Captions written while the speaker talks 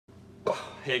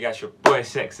Hey guys, your boy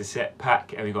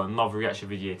TheSecPaq, and we got another reaction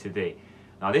video today.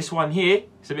 Now this one here,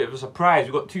 it's a bit of a surprise.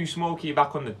 We got 2Smokeyy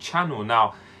back on the channel.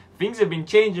 Now things have been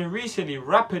changing recently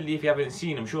rapidly. If you haven't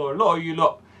seen, I'm sure a lot of you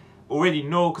lot already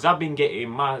know, because I've been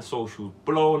getting my socials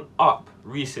blown up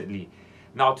recently.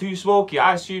 Now 2Smokeyy,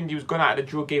 I assumed he was gone out of the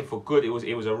drill game for good. It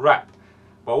was a wrap.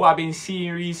 But what I've been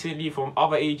seeing recently from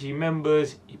other AG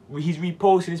members, he's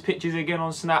reposting his pictures again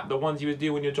on Snap, the ones he was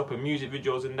doing when you're dropping music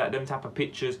videos and them type of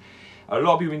pictures. A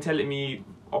lot of people been telling me,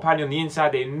 apparently on the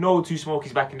inside, they know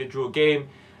 2Smokey's back in the drill game.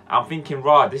 I'm thinking,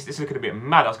 rah, this is looking a bit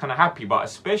mad. I was kind of happy, but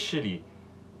especially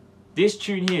this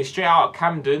tune here, straight out of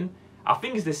Camden. I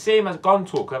think it's the same as Gun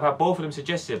Talk. I've had both of them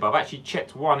suggested, but I've actually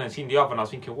checked one and seen the other, and I was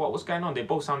thinking, what's going on? They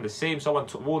both sound the same. Someone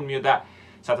warned me of that,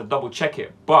 so I had to double check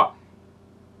it. But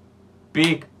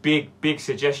big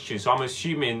suggestion. So I'm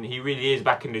assuming he really is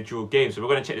back in the drill game. So we're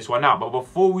going to check this one out. But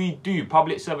before we do,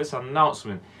 public service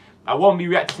announcement. I won't be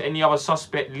reacting to any other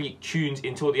suspect leaked tunes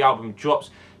until the album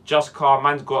drops. Just Car,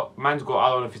 man's got, I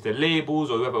don't know if it's the labels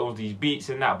or whoever owns these beats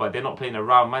and that, but they're not playing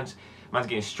around. Man's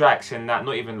getting strikes and that,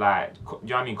 not even like, you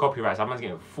know what I mean, copyrights. Man's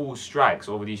getting full strikes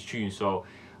over these tunes. So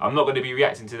I'm not going to be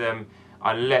reacting to them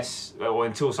unless, or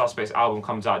until Suspect's album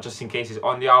comes out, just in case it's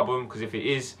on the album, because if it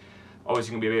is,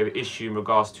 obviously going to be a bit of an issue in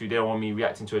regards to they don't want me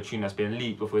reacting to a tune that's been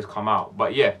leaked before it's come out.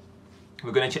 But yeah,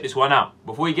 we're going to check this one out.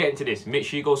 Before we get into this, make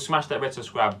sure you go smash that red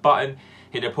subscribe button,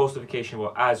 hit the post notification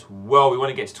bell as well. We want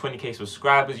to get to 20k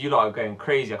subscribers. You lot are going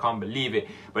crazy, I can't believe it,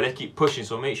 but let's keep pushing.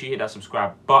 So make sure you hit that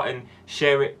subscribe button,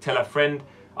 share it, tell a friend.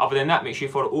 Other than that, make sure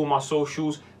you follow all my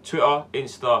socials, Twitter,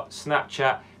 Insta,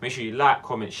 Snapchat. Make sure you like,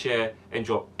 comment, share, and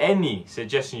drop any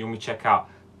suggestion you want me to check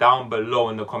out down below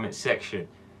in the comment section.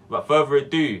 Without further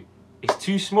ado, it's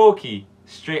 2Smokeyy,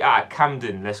 straight out of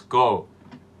Camden. Let's go.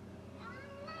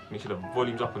 Make sure the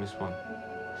volume's up on this one.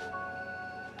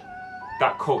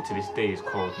 That coat to this day is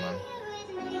cold, man.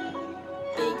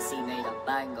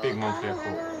 Big Moncler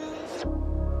coat.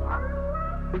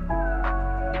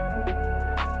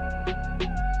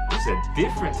 It's a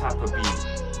different type of beat.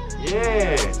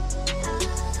 Yeah.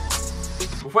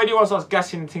 Before anyone starts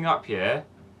gassing the thing up here,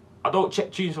 I don't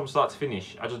check tunes from start to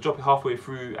finish. I just drop it halfway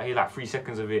through, I hear like 3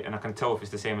 seconds of it, and I can tell if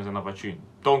it's the same as another tune.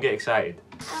 Don't get excited.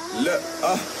 Look,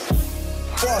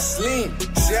 fast lean.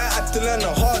 She had to learn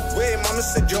the hard way. Mama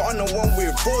said you're on a one-way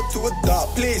road to a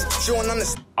dark place. She won't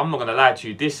understand. I'm not gonna lie to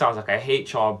you, this sounds like a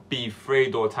HRB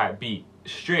Fredo type beat.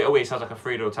 Straight away sounds like a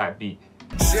Fredo type beat.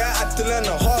 She had to learn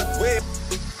the hard way.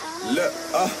 Look,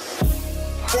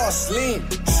 fast lean.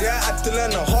 She had to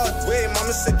learn the hard way.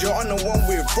 Mama said you're on a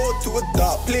one-way road to a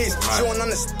dark place. She won't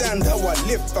understand how I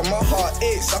live, and my heart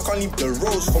aches. I can't leave the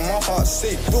rose for my heart's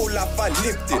sake. Real life I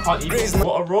lived it. Graze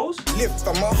what, a rose? Live,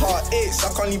 and my heart aches.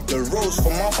 I can't leave the rose for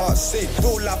my heart's sake.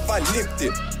 Real life I lived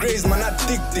it. Graze man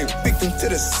addicted. Victim to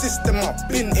the system. I've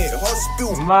been it.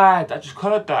 Hospital. Mad, I just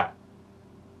heard that.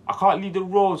 I can't leave the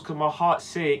rose because my heart's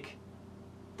sake.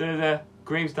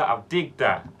 Graves that I've digged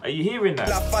that. Are you hearing that?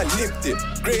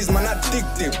 That's crazy,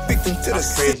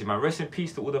 man. Rest in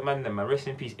peace to all the man, man. Rest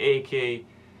in peace, AK.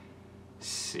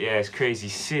 Yeah, it's crazy.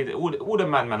 Sid, all the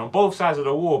man on both sides of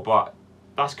the war. But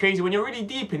that's crazy when you're really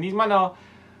deep in these man are.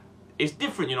 It's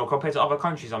different, you know, compared to other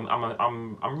countries.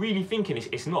 I'm really thinking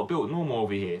it's not built normal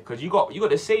over here, because you got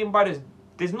the same brothers.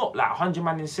 There's not like 100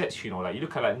 man in sets, you know. Like you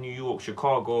look at like New York,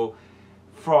 Chicago,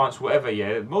 France, whatever.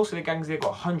 Yeah, most of the gangs there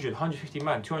got 100, 150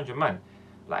 man, 200 man.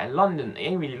 Like in London, it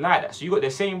ain't really like that. So you got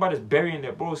the same brothers burying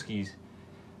their broskies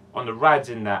on the rides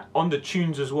and that, on the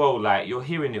tunes as well. Like you're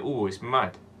hearing it all. It's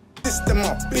mad. System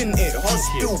up in it,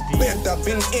 hospital bed, I've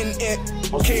been in it.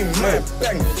 Came mad,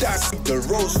 bang, that's the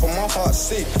rose for my heart's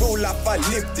sake. Real life I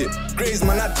lived it. Graze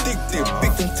man addicted.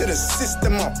 Victim to the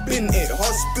system up in it.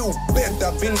 Hospital bed,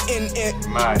 I've been in it.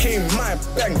 Mad. Came mad,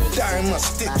 bang, dying my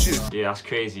stitches. Yeah, that's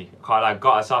crazy. Can't like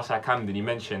got us outside Camden. He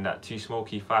mentioned that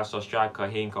 2Smokeyy 5-star striker.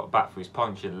 He ain't got back for his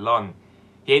punctured lung.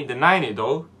 He ain't denying it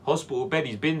though. Hospital bed,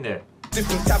 he's been there.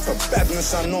 Different type of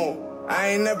badness, I know. I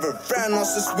ain't never ran on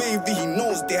this wavy, he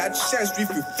knows they had chance with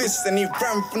your fists and he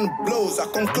ran from the blows. I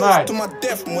come close to my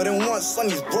death more than once on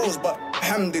his bros, but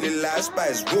alhamdulillah, it's by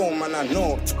his will, man, I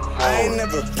know. I ain't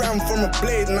never ran from a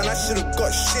blade, man, I should've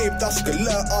got shaved, Oscar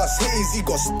ass hazy,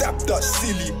 got stabbed up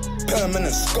silly.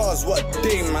 Permanent scars, what a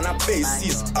day, man, I bet he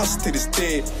sees us to this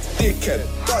day. Dickhead,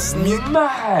 bust me.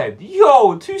 Mad,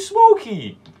 yo,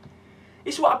 2Smokeyy.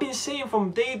 It's what I've been saying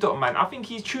from day dot, man. I think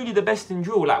he's truly the best in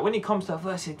drill. Like when it comes to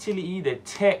versatility, the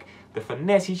tech, the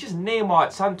finesse, he's just Neymar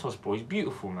at Santos, bro. He's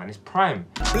beautiful, man. It's prime.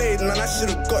 Blade, man, I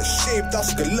should've got shaved.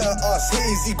 Oscar ass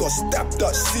hazy, got stabbed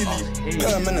up silly.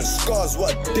 Permanent scars,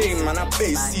 what a day, man. I bet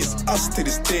he sees us to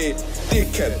this day.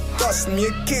 Dickhead, bust me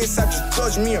a case, I just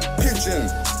dodged me a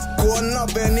pigeon. Got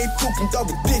another and they talking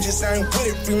double digits. I ain't with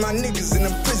it, free my niggas in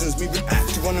them prisons. Me been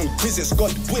active on them visits.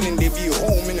 God willing, they be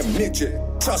home in a midget.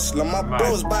 Trust, like my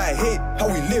bros by hate, how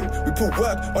we live. We put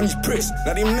work on these bricks.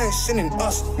 Now they mentioning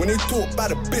us when they talk about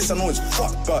the biz. I know it's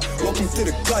fucked, but welcome to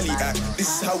the gully act. This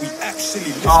is how we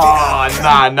actually live. Oh,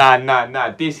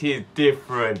 nah. This here is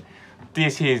different.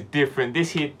 This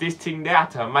thing there, I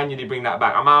had to manually bring that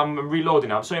back. I'm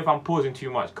reloading. I'm sorry if I'm pausing too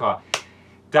much, car.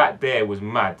 That there was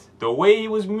mad. The way he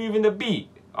was moving the beat,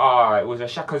 it was a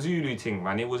Shaka Zulu thing,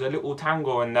 man. It was a little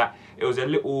tango and that. It was a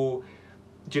little,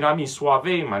 do you know what I mean, suave,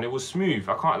 man. It was smooth.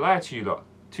 I can't lie to you, lot.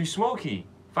 2Smokeyy,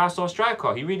 5-star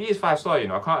striker. He really is 5-star, you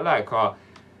know. I can't lie, car.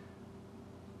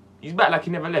 He's back like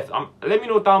he never left. Let me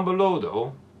know down below,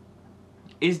 though.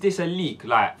 Is this a leak,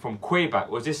 like, from Quayback?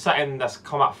 Was this something that's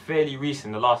come out fairly recent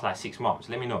in the last, like, 6 months?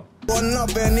 Let me know.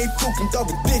 Another and they talking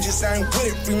double digits. I ain't with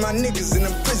it, free my niggas in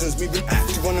them prisons. Me been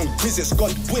active on them visits.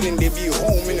 God willing, they be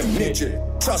home in a midget.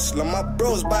 Trust, like my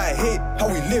bros by hate, how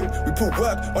we live. We put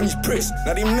work on these bricks.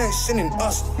 Now they mentioning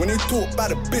us when they talk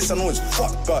about the biz. I know it's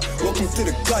fucked, but welcome to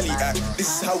the gully act. This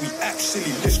is how we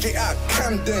actually live. Straight out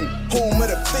Camden, home of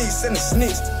the face and the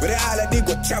snakes. Where they act like they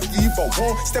got chat for you for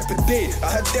one step a day.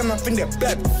 I had them up in their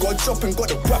bed, got drop and got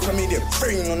the rap. I made it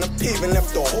rain on the pavement,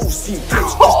 left the whole scene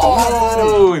place.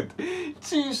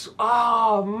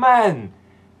 Oh man,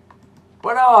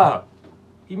 but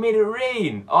he made it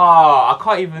rain. I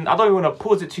don't even want to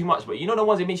pause it too much, but you know the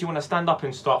ones that makes you want to stand up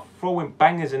and start throwing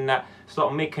bangers and that,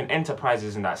 start making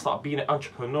enterprises and that, start being an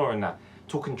entrepreneur and that,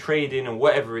 talking trading and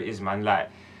whatever it is, man. Like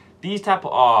these type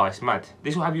of it's mad.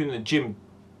 This will have you in the gym.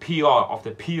 PR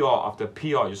after PR after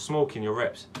PR, you're smoking your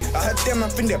reps. I had them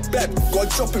up in their bed,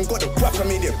 got drop and got the rap. I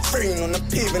made it rain on the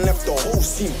pavement, left the whole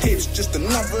scene tapes. Just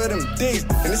another of them days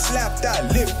in this life that I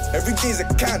live. Every day's a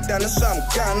countdown, that's why I'm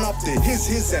going up to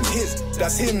his and his.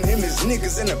 That's him, his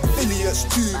niggas and affiliates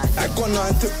too. I got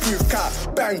nothing to prove, car.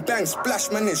 Bang, bang, splash,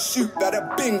 man, and shoot.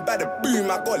 Bada bing, bada boom.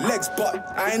 I got legs, but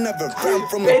I ain't never ran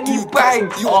from a dude.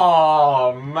 Banks.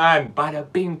 Oh man, bada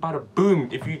bing, bada boom.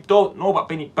 If you don't know about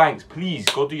Benny Banks, please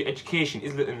go do your education.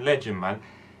 Islington legend, man.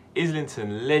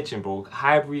 Islington legend, bro.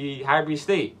 Highbury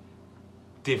State,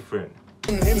 different.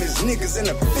 His niggas and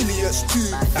affiliates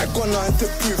too. I got nothing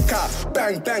to prove, car.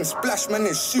 Bang, bang, splash, man,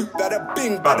 and shoot. Bada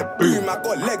bing, bada boom. I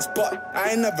got legs, but I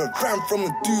ain't never ran from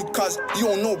a dude, cause you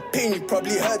don't know pain. You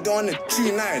probably heard on the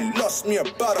tune. I ain't lost me a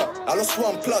brother. I lost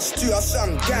 1 + 2. I saw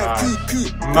him gang,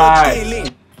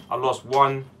 GOOOO. I lost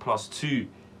 1 + 2.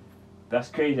 That's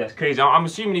crazy. I'm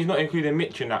assuming he's not including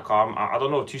Mitch in that car. I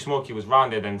don't know if 2Smokeyy was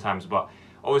round there them times, but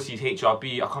obviously he's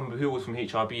HRB. I can't remember who was from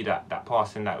HRB that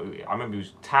passed in that. I remember he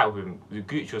was tight with him, with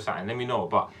Gucci or something. Let me know.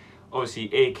 But obviously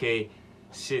AK,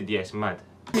 Sid, yes, mad.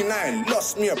 I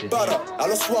lost me a brother. I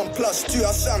lost 1 + 2.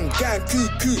 I saw him gang,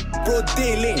 GOOOO. Bro,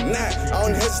 day late night. I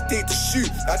don't hesitate to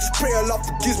shoot. I just pray Allah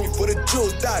forgives me for the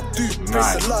jokes that I do.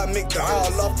 Praise Allah, make the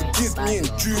Allah forgive me and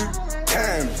Drew.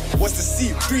 Damn, what's the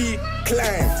C3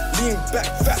 climb? Lean back,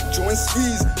 factor and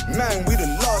squeeze. Man, we the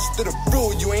last of the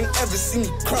road. You ain't ever seen me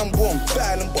crumble. I'm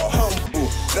violent but humble.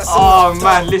 That's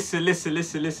man, listen.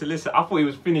 I thought he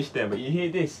was finished there, but you hear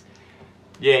this?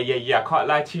 Yeah. I can't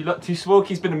lie to you. Look,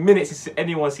 2Smokeyy, it's been a minute since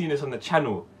anyone's seen this on the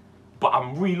channel. But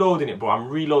I'm reloading it, bro. I'm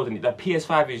reloading it. The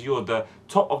PS5 is yours. The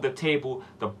top of the table.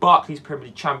 The Barclays Premier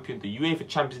League champion. The UEFA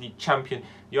Champions League champion.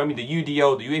 You know what I mean? The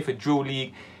UDL. The UEFA Drill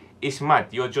League. It's mad.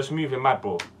 You're just moving mad,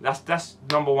 bro. That's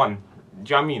number one.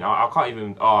 Do you know what I mean? I can't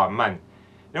even. Oh man,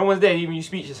 no one's there. Even you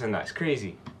speechless and that. It's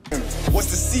crazy. What's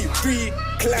the C3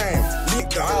 climb?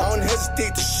 I don't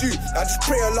hesitate to shoot. I just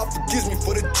pray Allah forgives me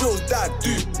for the jokes that I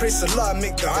do. Praise Allah,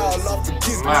 make the Allah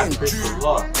forgive me and Drew.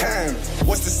 Damn,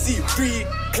 what's the C3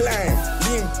 climb?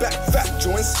 Lean back,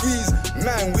 factor and squeeze.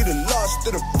 Man, we the last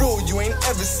of the road. You ain't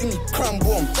ever seen me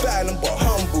crumble. I'm violent but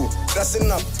humble. That's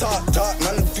enough talk,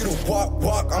 man. If you the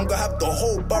walk, I'm gonna have the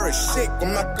whole borough shake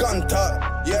when my gun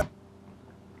talk. Yeah.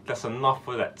 That's enough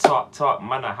for that talk,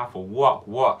 man. I have to walk.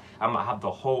 I might have the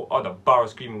whole other borough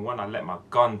screaming when I let my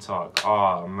gun talk.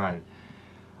 Oh man,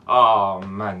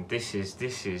 this is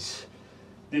just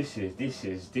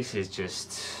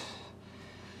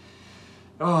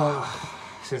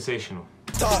sensational.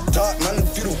 Talk, man,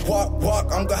 if you the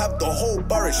walk, I'm gonna have the whole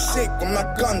borough shake when my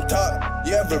gun talk.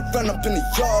 You ever run up in the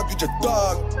yard with your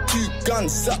dog? 2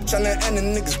 guns up, tryna end the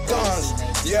niggas dance.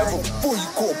 You ever fool, you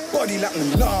call body like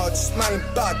Menard? Smiling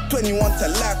about 21 to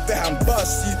life behind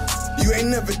bus. You ain't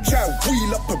never tried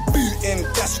wheel up a boot in.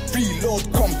 That's reload,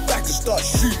 come back and start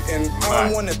shooting. I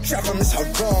don't wanna trap, I miss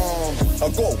haram. I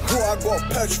got war, I got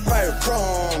petrified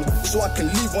wrong. So I can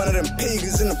leave one of them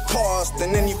pagans in the past.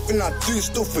 And anything I do,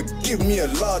 still forgive me a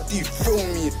lot. Do you feel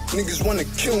me? Niggas wanna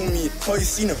kill me. Oh, you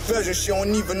seen a version, she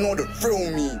don't even know the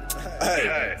real me.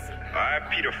 Hey.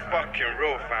 RIP the fucking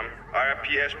real fam. RIP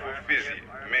S4 Fizzy.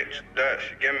 Mitch, Dirt,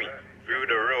 you get me? Real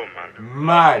the real man.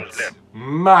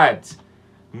 Mad.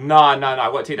 Nah, I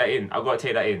gotta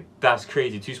take that in. That's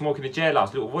crazy. 2Smokeyy in the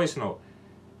jailhouse, little voice note.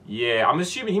 Yeah, I'm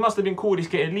assuming he must have been cool this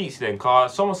getting leaks then,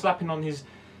 cause someone slapping on his, do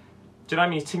you know what I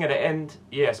mean, his thing at the end.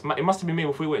 Yes, it must have been made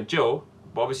before he went to jail.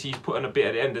 But obviously he's put on a bit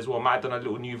at the end as well. Might have done a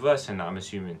little new verse in that, I'm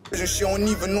assuming. She don't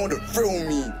even know the real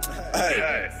me.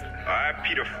 Hey.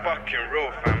 RIP the fucking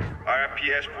real fam. RIP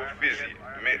S4 Fizzy.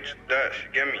 Mitch, Dirt,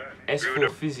 you get me?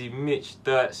 S4 Fizzy, Mitch,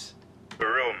 Dirts. The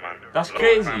real man. That's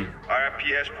crazy. RIP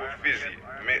S4 Fizzy.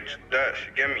 Mitch, Dirt,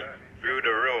 you get me? Real the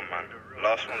real man.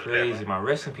 Last one's crazy, there, man.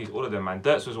 Rest in peace, all of them, man.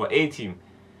 Dirts was what, A-Team?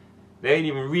 They ain't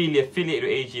even really affiliated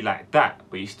with AG like that,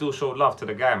 but he still showed love to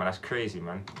the guy, man. That's crazy,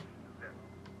 man.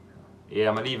 Yeah,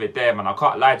 I'm gonna leave it there, man. I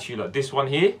can't lie to you. Look, this one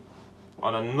here,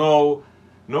 on a no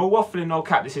waffling, no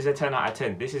cap. This is a 10 out of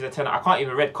 10. This is a 10. I can't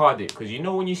even red card it, because you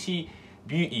know when you see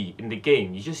beauty in the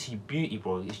game, you just see beauty,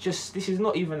 bro. It's just, this is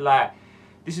not even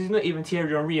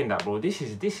Thierry Henry and that, bro. This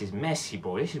is Messi,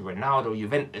 bro. This is Ronaldo,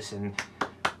 Juventus, and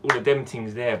all of them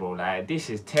things there, bro. Like, this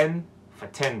is 10 for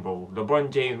 10, bro.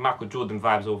 LeBron James, Michael Jordan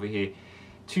vibes over here.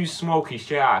 2Smokeyy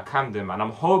straight out of Camden, man.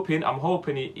 I'm hoping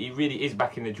he really is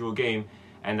back in the drill game,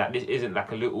 and that this isn't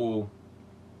like a little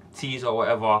tease or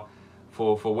whatever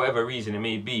for whatever reason it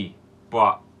may be.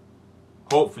 But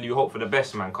hopefully you hope for the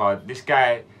best, man, cause this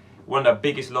guy, one of the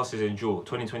biggest losses in drill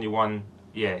 2021.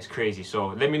 Yeah, it's crazy. So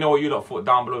let me know what you lot thought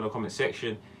down below in the comment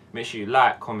section. Make sure you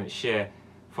like, comment, share,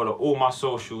 follow all my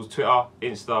socials, Twitter,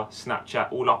 Insta,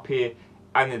 Snapchat, all up here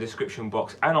and in the description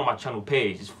box and on my channel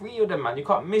page. It's 3 of them, man. You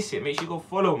can't miss it. Make sure you go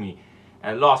follow me.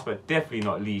 And last but definitely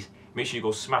not least, make sure you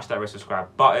go smash that red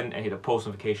subscribe button and hit the post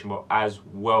notification bell as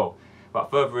well. Without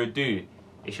further ado,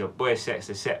 it's your boy Sex,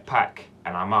 TheSecPaq,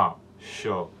 and I'm out.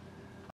 Sure.